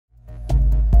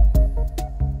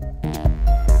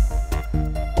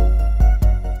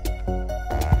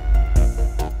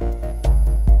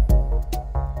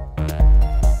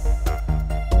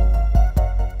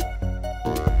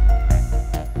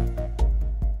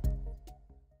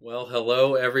Well,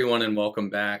 hello everyone and welcome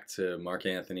back to Mark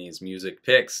Anthony's Music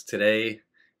Picks. Today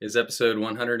is episode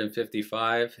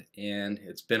 155 and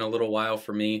it's been a little while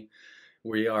for me.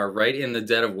 We are right in the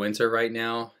dead of winter right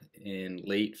now in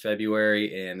late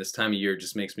February, and this time of year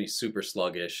just makes me super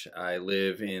sluggish. I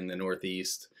live in the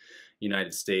Northeast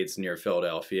United States near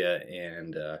Philadelphia,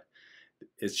 and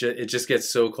it just gets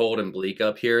so cold and bleak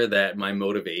up here that my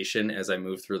motivation as I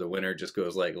move through the winter just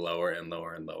goes like lower and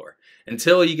lower and lower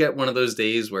until you get one of those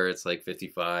days where it's like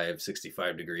 55,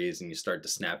 65 degrees and you start to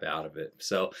snap out of it.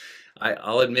 So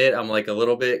I'll admit I'm like a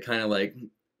little bit kind of like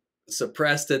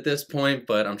suppressed at this point,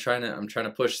 but I'm trying to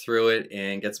push through it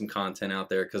and get some content out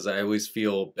there because I always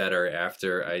feel better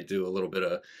after I do a little bit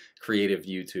of creative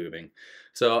YouTubing.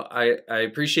 So I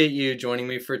appreciate you joining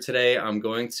me for today. I'm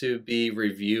going to be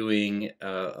reviewing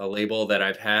a label that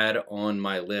I've had on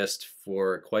my list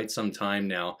for quite some time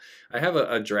now. I have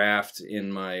a draft in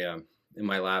my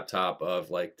laptop of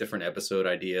like different episode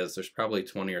ideas. There's probably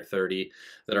 20 or 30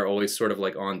 that are always sort of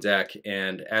like on deck,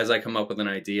 and as I come up with an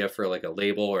idea for like a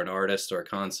label or an artist or a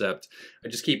concept, I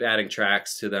just keep adding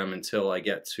tracks to them until I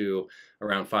get to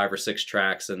around 5 or 6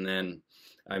 tracks, and then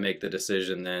I make the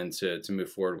decision then to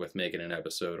move forward with making an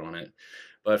episode on it.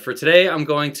 But for today, I'm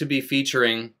going to be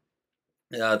featuring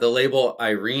the label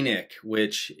Irenic,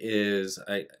 which is,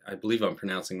 I believe I'm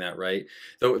pronouncing that right.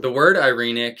 The word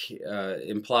Irenic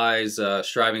implies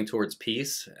striving towards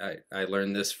peace. I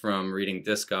learned this from reading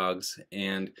Discogs,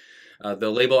 and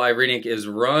the label Irenic is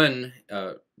run,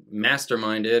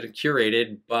 masterminded,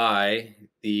 curated by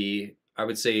the, I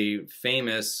would say,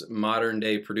 famous modern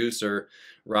day producer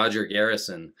Roger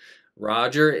Gerressen.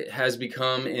 Roger has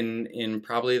become in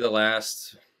probably the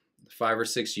last 5 or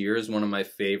 6 years one of my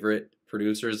favorite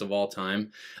producers of all time.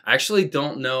 I actually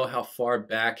don't know how far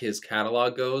back his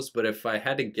catalog goes, but if I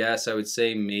had to guess, I would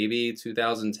say maybe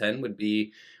 2010 would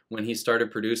be when he started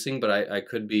producing, but I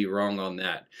could be wrong on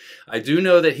that. I do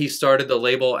know that he started the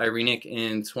label Irenic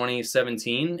in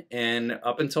 2017, and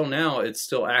up until now, it's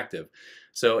still active.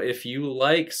 So if you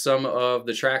like some of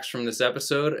the tracks from this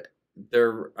episode,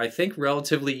 they're, I think,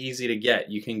 relatively easy to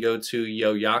get. You can go to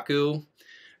yoyaku.io,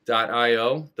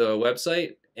 the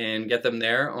website, and get them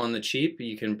there on the cheap.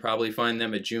 You can probably find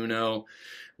them at Juno,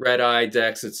 Red Eye,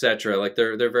 Dex, etc. Like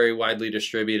they're very widely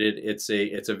distributed. It's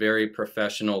a very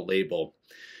professional label.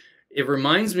 It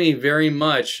reminds me very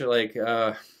much like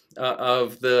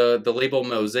of the label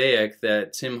Mosaic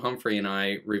that Tim Humphrey and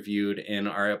I reviewed in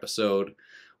our episode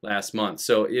last month.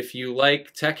 So if you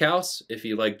like tech house, if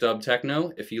you like dub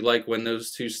techno, if you like when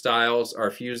those two styles are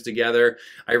fused together,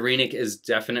 Irenic is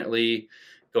definitely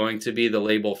going to be the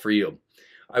label for you.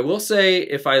 I will say,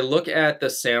 if I look at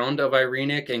the sound of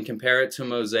Irenic and compare it to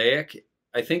Mosaic,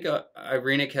 I think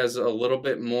Irenic has a little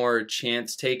bit more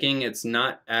chance taking. It's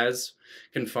not as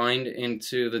confined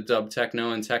into the dub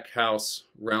techno and tech house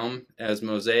realm as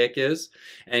Mosaic is,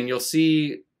 and you'll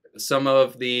see some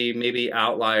of the maybe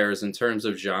outliers in terms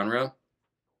of genre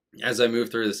as I move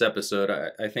through this episode.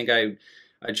 I think I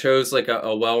chose like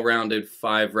a well-rounded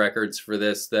 5 records for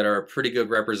this that are a pretty good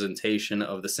representation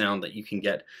of the sound that you can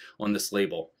get on this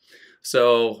label.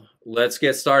 So let's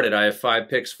get started. I have 5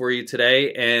 picks for you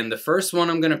today, and the first one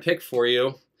I'm going to pick for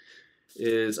you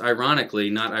is ironically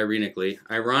not on the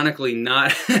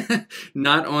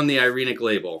Irenic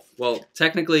label. Well,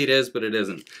 technically it is, but it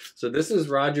isn't. So this is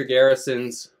Roger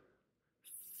Gerressen's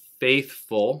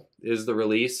Faithful is the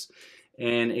release,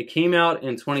 and it came out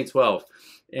in 2012.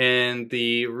 And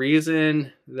the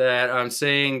reason that I'm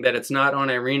saying that it's not on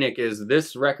Irenic is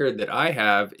this record that I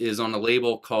have is on a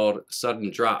label called Sudden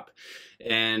Drop.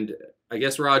 And I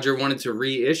guess Roger wanted to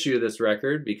reissue this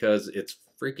record because it's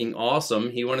freaking awesome.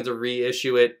 He wanted to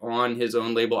reissue it on his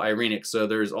own label Irenic. So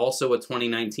there's also a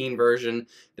 2019 version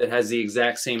that has the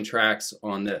exact same tracks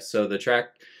on this. So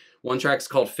one track's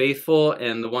called Faithful,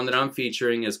 and the one that I'm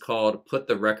featuring is called Put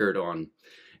the Record On.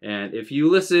 And if you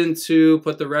listen to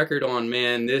Put the Record On,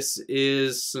 man, this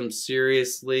is some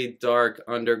seriously dark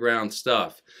underground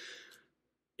stuff.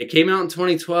 It came out in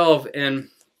 2012, and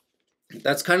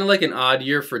that's kind of like an odd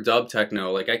year for dub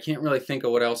techno. Like, I can't really think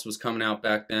of what else was coming out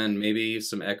back then. Maybe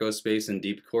some Echo Space and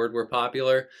Deep Chord were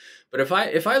popular. But if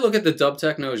I look at the dub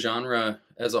techno genre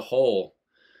as a whole,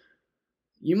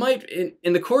 you might,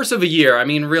 in the course of a year, I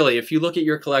mean, really, if you look at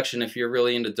your collection, if you're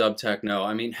really into dub techno,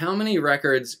 I mean, how many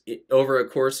records over the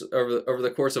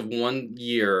course of 1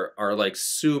 year are like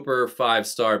super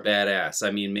 5-star badass?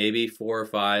 I mean, maybe 4 or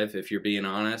 5 if you're being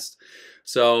honest.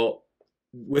 So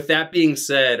with that being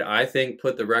said, I think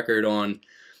Put the Record On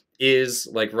is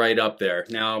like right up there.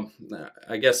 Now,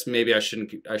 I guess maybe I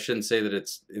shouldn't say that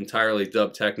it's entirely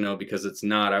dub techno, because it's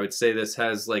not. I would say this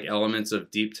has like elements of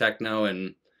deep techno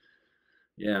and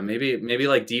Yeah, maybe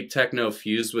like deep techno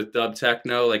fused with dub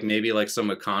techno, like maybe like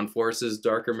some of Conforce's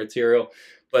darker material.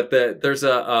 But there's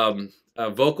a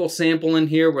vocal sample in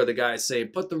here where the guys say,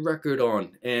 "Put the record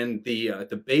on," and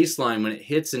the bass line when it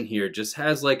hits in here just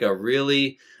has like a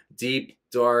really deep,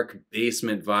 dark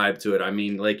basement vibe to it. I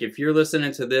mean, like if you're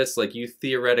listening to this, like you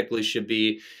theoretically should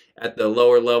be at the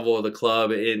lower level of the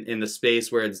club in the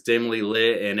space where it's dimly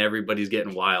lit and everybody's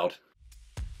getting wild.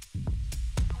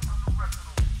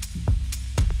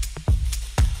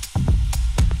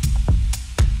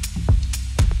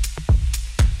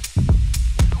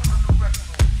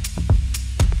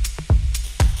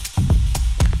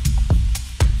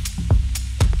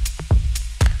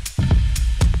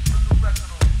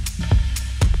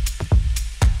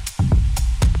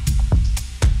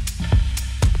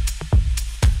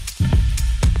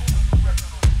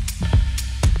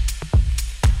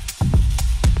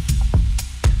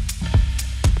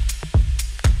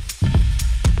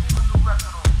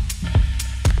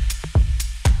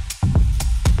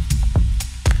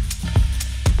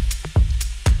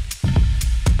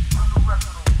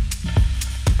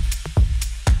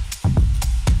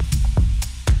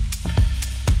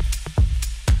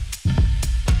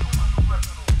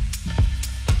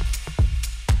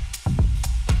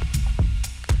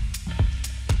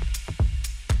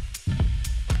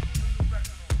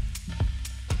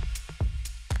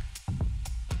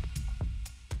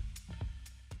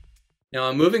 Now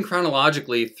I'm moving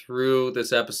chronologically through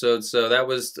this episode. So that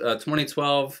was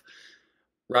 2012.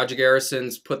 Roger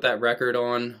Gerressen's put that record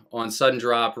on Sudden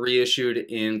Drop, reissued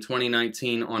in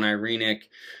 2019 on Irenic.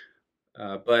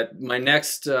 But my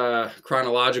next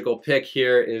chronological pick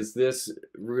here is this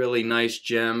really nice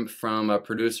gem from a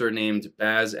producer named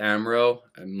Baz Amro.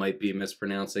 I might be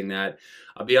mispronouncing that.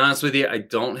 I'll be honest with you, I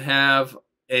don't have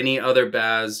any other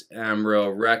Baz Amro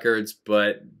records,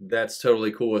 but that's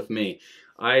totally cool with me.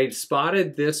 I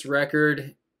spotted this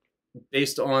record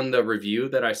based on the review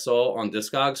that I saw on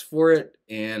Discogs for it,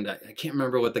 and I can't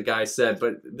remember what the guy said,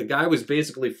 but the guy was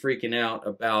basically freaking out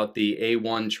about the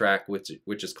A1 track, which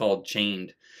is called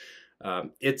Chained.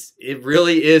 It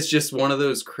really is just one of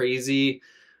those crazy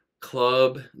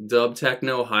club dub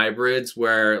techno hybrids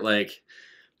where, like,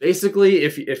 basically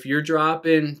if you're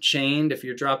dropping Chained, if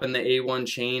you're dropping the A1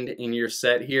 Chained in your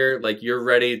set here, like, you're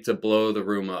ready to blow the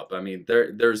room up. I mean,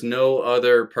 there's no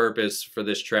other purpose for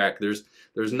this track. There's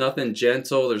nothing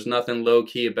gentle, there's nothing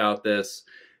low-key about this.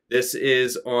 This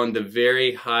is on the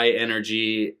very high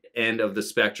energy end of the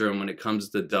spectrum when it comes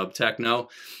to dub techno.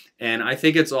 And I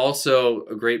think it's also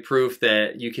a great proof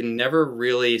that you can never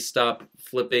really stop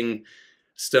flipping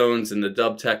stones in the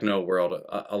dub techno world.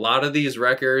 A lot of these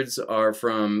records are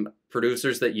from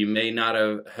producers that you may not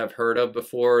have heard of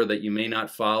before, that you may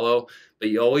not follow, but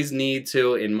you always need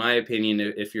to, in my opinion,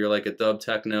 if you're like a dub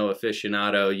techno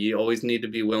aficionado, you always need to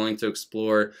be willing to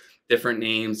explore different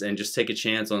names and just take a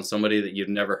chance on somebody that you've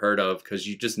never heard of, because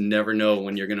you just never know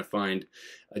when you're going to find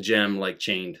a gem like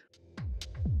Chained.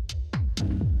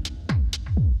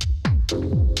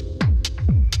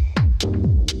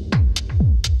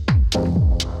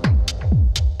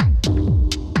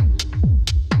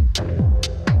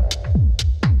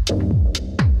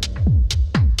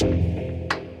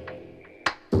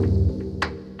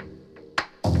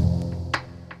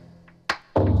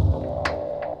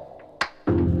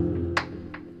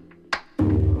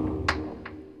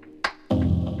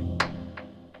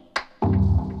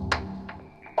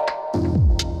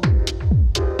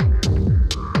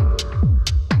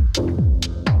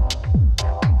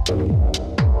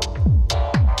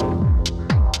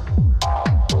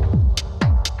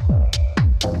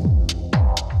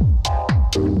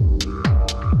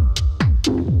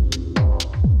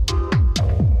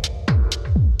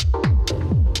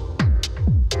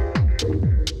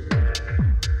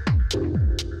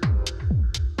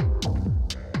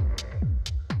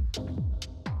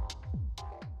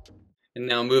 And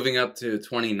now moving up to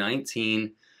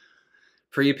 2019,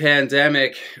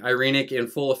 pre-pandemic, Irenic in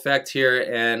full effect here,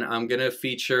 and I'm going to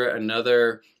feature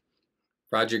another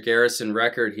Roger Gerressen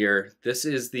record here. This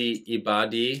is the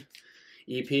Ibadi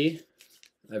EP.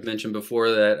 I've mentioned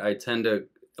before that I tend to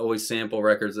always sample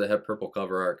records that have purple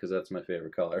cover art because that's my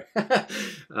favorite color.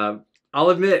 I'll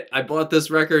admit, I bought this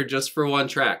record just for one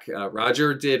track.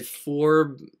 Roger did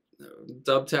 4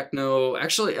 dub techno,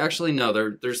 actually no,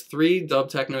 there's 3 dub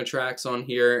techno tracks on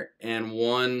here and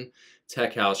 1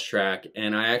 tech house track,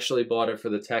 and I actually bought it for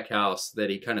the tech house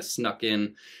that he kind of snuck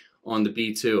in on the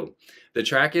B2. The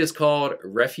track is called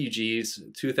Refugees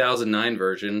 2009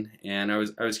 version, and I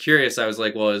was curious. I was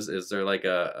like, well, is there like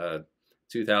a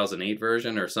 2008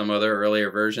 version or some other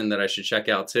earlier version that I should check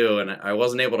out too? And I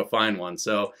wasn't able to find one,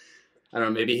 so I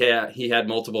don't know, maybe he had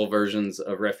multiple versions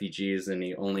of Refugees and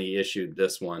he only issued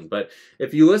this one. But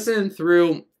if you listen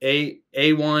through A1,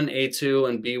 A2,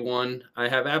 and B1, I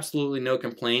have absolutely no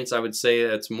complaints. I would say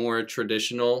that's more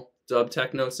traditional dub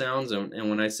techno sounds. And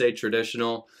when I say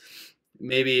traditional,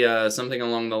 maybe something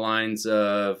along the lines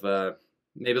of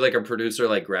maybe like a producer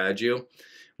like Gradu,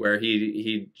 where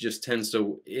he just tends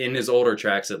to, in his older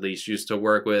tracks at least, used to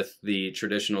work with the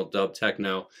traditional dub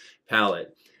techno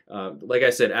palette. Like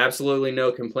I said, absolutely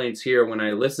no complaints here. When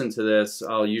I listen to this,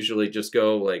 I'll usually just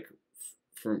go like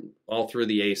from all through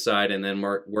the A side and then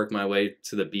work my way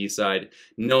to the B side,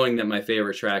 knowing that my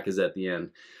favorite track is at the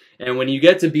end. And when you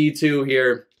get to B2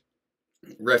 here,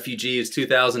 Refugees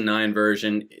 2009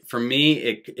 version, for me,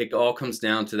 it all comes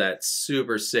down to that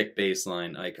super sick bass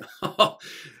line. Like,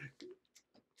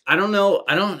 I don't know.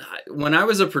 When I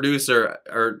was a producer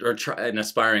or an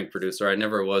aspiring producer, I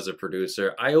never was a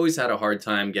producer. I always had a hard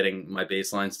time getting my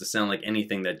bass lines to sound like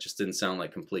anything that just didn't sound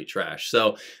like complete trash.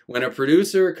 So when a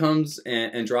producer comes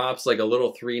and drops like a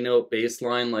little 3-note bass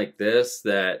line like this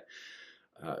that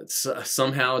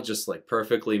somehow just like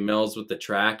perfectly melds with the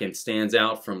track and stands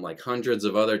out from like hundreds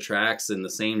of other tracks in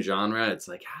the same genre, it's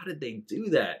like, how did they do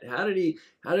that? How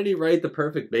did he write the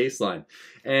perfect bass line?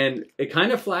 And it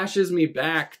kind of flashes me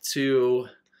back to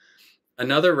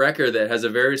another record that has a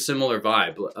very similar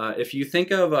vibe. If you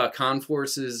think of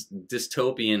Conforce's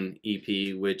Dystopian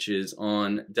EP, which is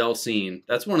on Delcine,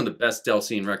 that's one of the best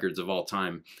Delcine records of all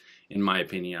time, in my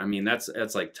opinion. I mean, that's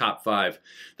like top 5.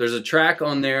 There's a track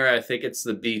on there, I think it's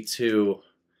the B2,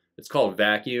 it's called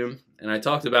Vacuum, and I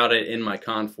talked about it in my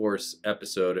Conforce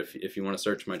episode if you want to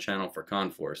search my channel for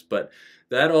Conforce. But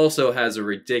that also has a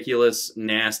ridiculous,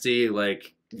 nasty,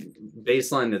 like,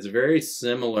 bass line that's very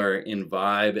similar in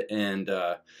vibe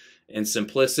and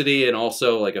simplicity and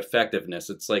also like effectiveness.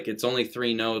 It's like it's only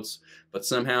 3 notes, but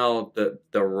somehow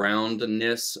the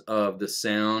roundness of the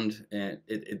sound, and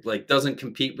it like doesn't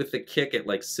compete with the kick. It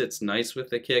like sits nice with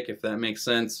the kick, if that makes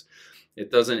sense. It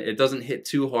doesn't hit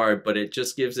too hard, but it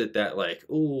just gives it that like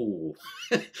ooh,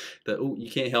 the ooh.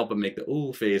 You can't help but make the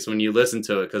ooh face when you listen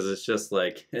to it because it's just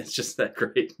like it's just that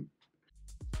great.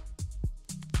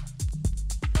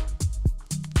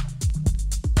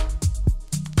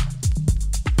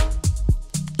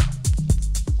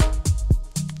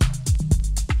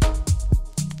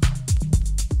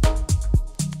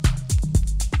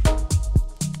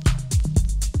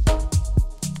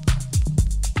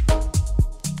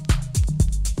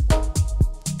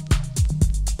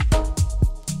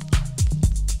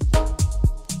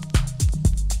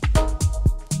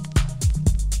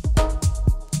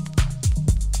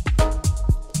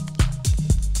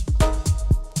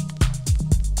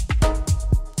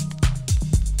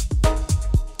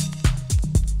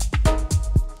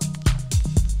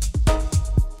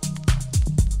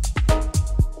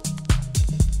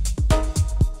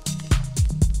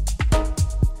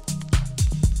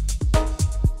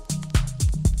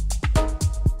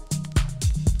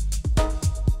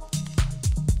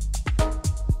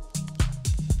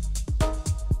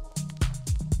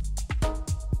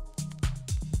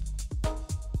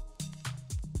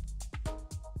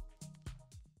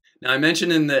 Now, I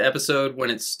mentioned in the episode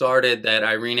when it started that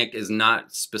Irenic is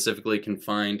not specifically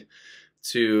confined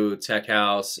to tech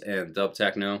house and dub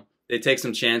techno. They take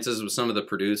some chances with some of the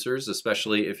producers,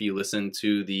 especially if you listen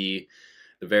to the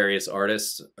various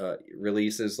artists'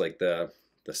 releases, like the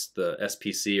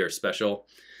SPC or special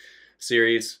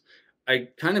series. I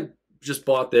kind of just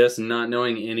bought this not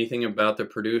knowing anything about the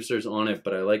producers on it,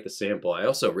 but I like the sample. I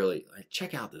also really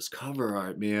check out this cover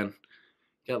art, man.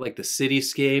 Got like the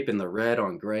cityscape and the red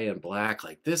on gray and black.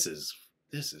 Like this is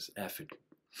effing,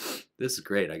 this is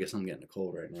great. I guess I'm getting a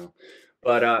cold right now.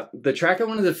 But the track I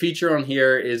wanted to feature on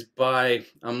here is by,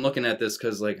 I'm looking at this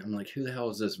because like I'm like, who the hell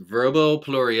is this? Verbo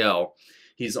Pluriel.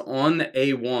 He's on the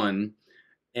A1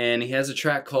 and he has a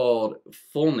track called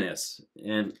Fullness.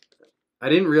 And I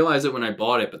didn't realize it when I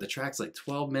bought it, but the track's like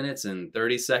 12 minutes and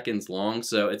 30 seconds long.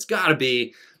 So it's gotta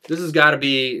be, this has gotta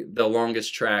be the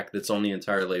longest track that's on the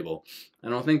entire label. I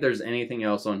don't think there's anything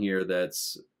else on here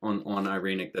that's on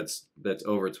Irenic that's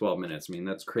over 12 minutes. I mean,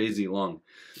 that's crazy long.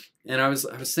 And I was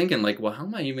thinking like, well, how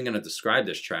am I even gonna describe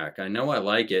this track? I know I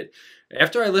like it.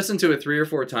 After I listened to it 3 or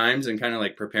 4 times and kind of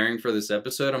like preparing for this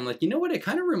episode, I'm like, you know what? It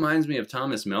kind of reminds me of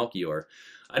Thomas Melchior.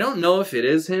 I don't know if it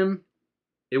is him.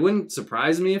 It wouldn't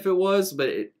surprise me if it was,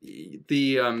 but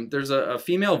there's a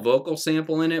female vocal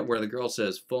sample in it where the girl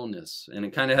says fullness, and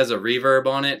it kind of has a reverb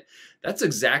on it. That's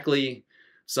exactly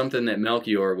something that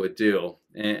Melchior would do.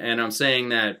 And I'm saying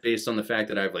that based on the fact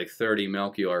that I have like 30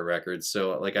 Melchior records,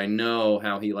 so like I know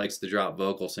how he likes to drop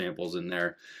vocal samples in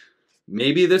there.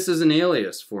 maybe this is an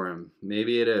alias for him.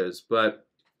 Maybe it is. But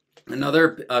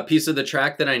another piece of the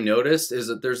track that I noticed is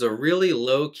that there's a really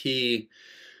low-key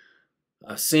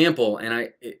sample, and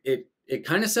it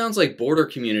kind of sounds like Border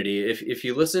Community. If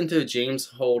you listen to James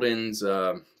Holden's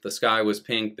 "The Sky Was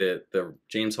Pink," the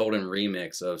James Holden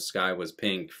remix of "Sky Was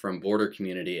Pink" from Border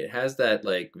Community, it has that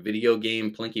like video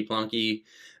game plinky plonky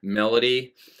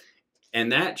melody,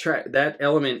 and that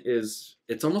element is,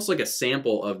 it's almost like a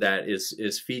sample of that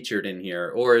is featured in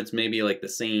here, or it's maybe like the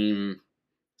same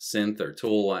synth or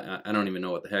tool. I don't even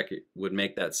know what the heck it would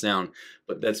make that sound,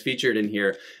 but that's featured in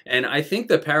here. And I think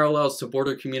the parallels to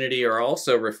Border Community are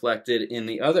also reflected in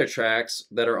the other tracks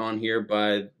that are on here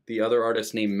by the other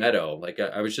artist named Meadow. Like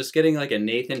I was just getting like a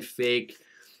Nathan Fake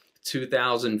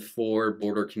 2004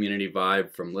 Border Community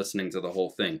vibe from listening to the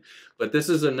whole thing. But this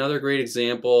is another great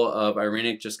example of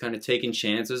Irenic just kind of taking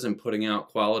chances and putting out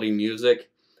quality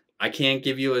music. I can't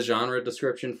give you a genre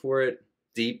description for it.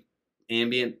 Deep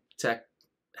ambient tech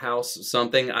house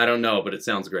something, I don't know, but it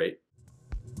sounds great.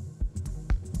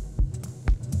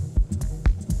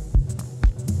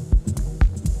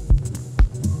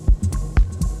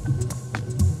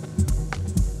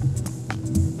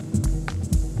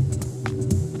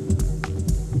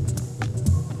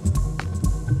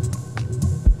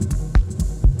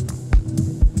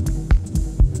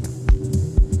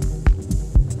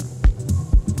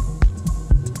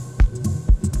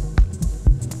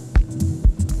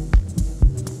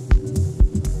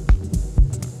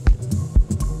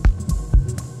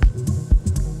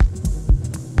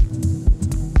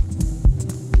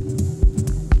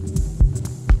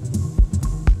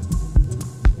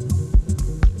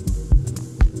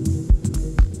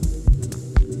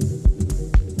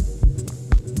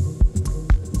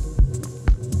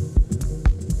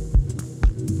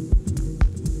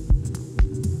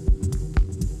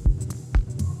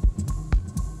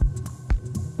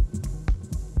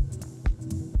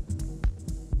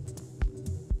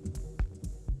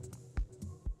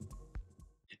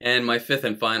 And my fifth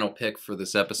and final pick for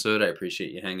this episode, I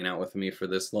appreciate you hanging out with me for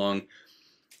this long,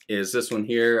 is this one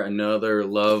here. Another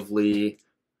lovely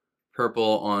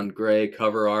purple on gray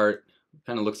cover art.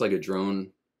 Kind of looks like a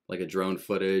drone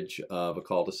footage of a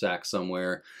cul-de-sac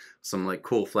somewhere. Some like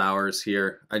cool flowers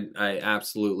here. I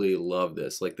absolutely love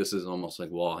this. Like, this is almost like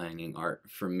wall hanging art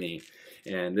for me.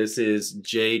 And this is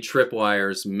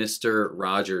Tripwire's Mr.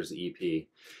 Rogers EP.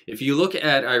 If you look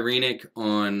at Irenic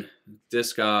on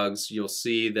Discogs, you'll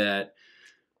see that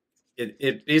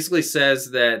it basically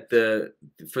says that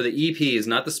for the EPs,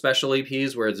 not the special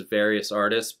EPs where it's various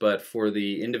artists, but for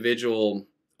the individual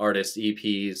artist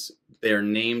EPs, they're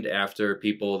named after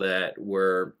people that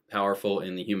were powerful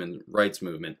in the human rights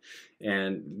movement.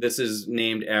 And this is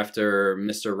named after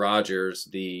Mr. Rogers,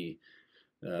 the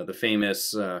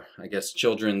famous, I guess,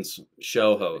 children's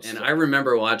show host. And I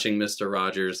remember watching Mr.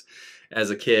 Rogers as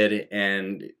a kid,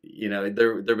 and you know,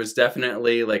 there was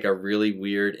definitely like a really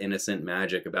weird innocent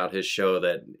magic about his show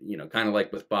that, you know, kind of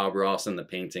like with Bob Ross and the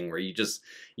painting, where you just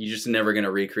never gonna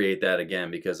recreate that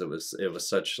again, because it was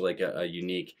such like a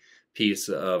unique piece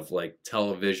of like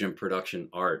television production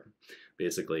art,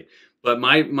 basically. But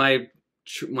my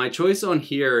choice on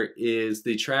here is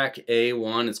the track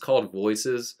A1. It's called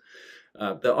Voices.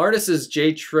 The artist is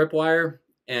Tripwire,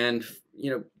 and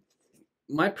you know,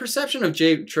 my perception of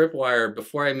Tripwire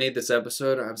before I made this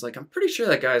episode, I was like, I'm pretty sure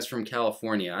that guy's from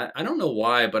California. I don't know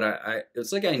why, but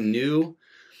it's like I knew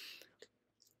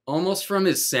almost from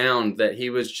his sound that he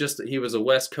was a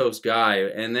West Coast guy.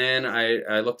 And then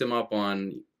I looked him up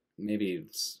on maybe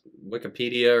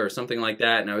Wikipedia or something like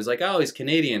that, and I was like, oh, he's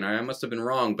Canadian. I must have been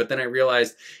wrong. But then I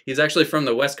realized he's actually from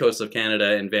the West Coast of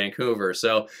Canada in Vancouver.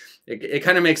 So it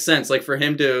kind of makes sense, like for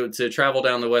him to travel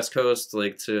down the West Coast,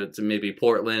 like to maybe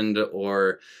Portland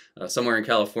or somewhere in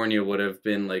California would have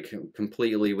been like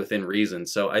completely within reason.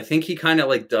 So I think he kind of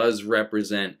like does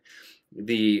represent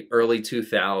the early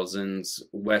 2000s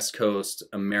West Coast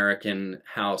American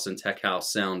house and tech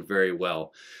house sound very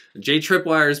well.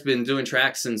 Tripwire's been doing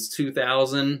tracks since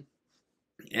 2000,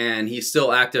 and he's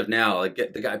still active now. Like,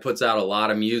 the guy puts out a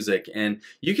lot of music, and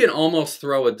you can almost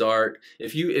throw a dart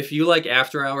if you like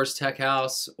after hours tech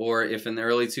house, or if in the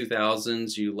early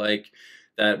 2000s you like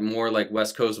that more like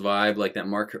West Coast vibe, like that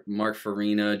Mark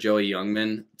Farina, Joey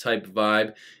Youngman type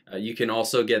vibe. You can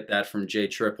also get that from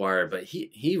Tripwire, but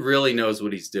he really knows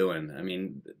what he's doing. I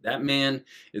mean, that man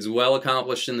is well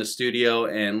accomplished in the studio,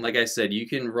 and like I said, you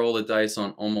can roll the dice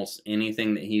on almost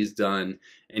anything that he's done,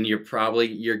 and you're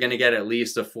gonna get at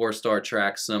least a 4-star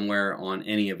track somewhere on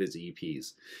any of his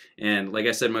EPs. And like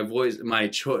I said, my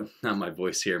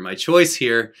choice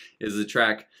here is the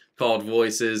track called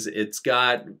Voices. It's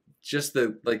got just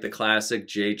the classic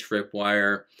J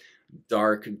Tripwire,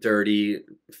 dark, dirty,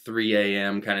 3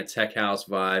 a.m. kind of tech house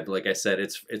vibe. Like I said,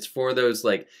 it's for those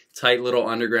like tight little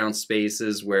underground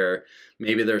spaces where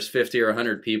maybe there's 50 or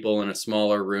 100 people in a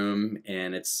smaller room,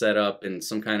 and it's set up in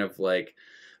some kind of like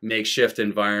makeshift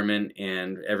environment,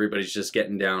 and everybody's just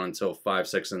getting down until 5,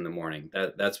 6 in the morning.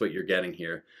 That's what you're getting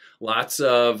here. Lots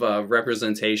of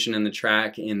representation in the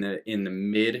track, in the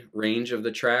mid range of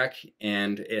the track,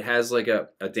 and it has like a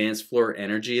dance floor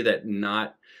energy that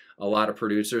not a lot of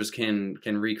producers can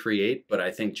recreate, but I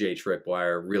think J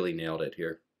Tripwire really nailed it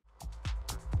here.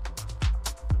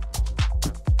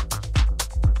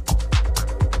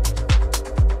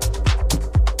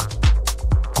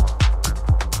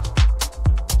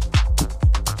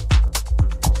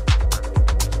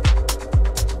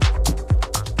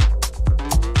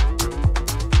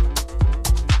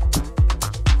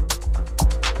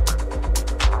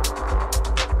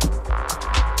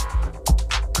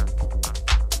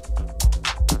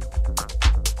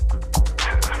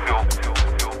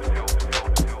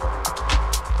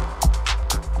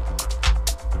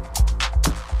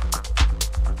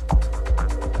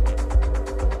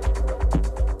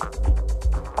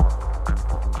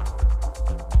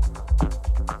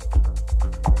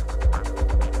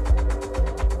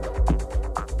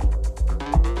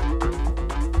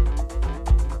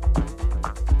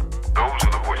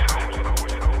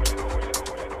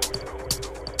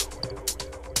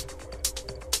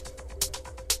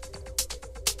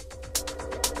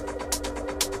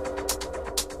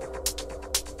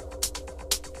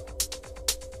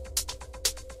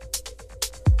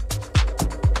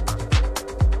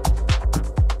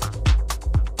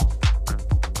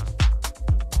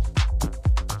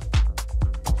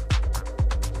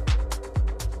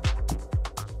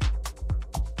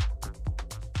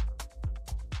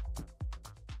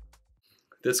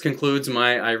 This concludes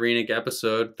my Irenic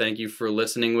episode. Thank you for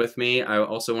listening with me. I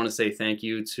also want to say thank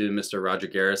you to Mr. Roger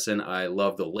Gerressen. I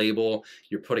love the label.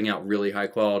 You're putting out really high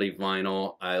quality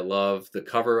vinyl. I love the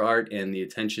cover art and the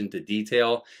attention to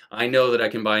detail. I know that I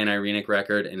can buy an Irenic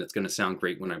record and it's going to sound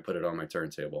great when I put it on my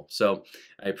turntable. So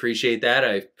I appreciate that.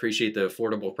 I appreciate the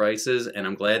affordable prices, and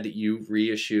I'm glad that you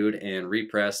reissued and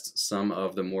repressed some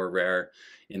of the more rare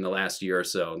in the last year or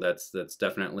so. That's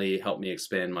definitely helped me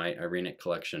expand my Irenic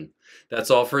collection.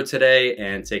 That's all for today,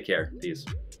 and take care. Peace.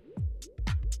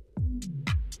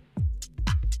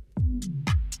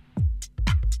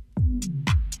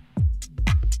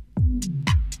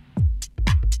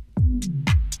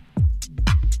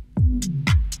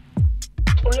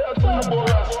 Oh, yeah, talk about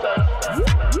Rasta.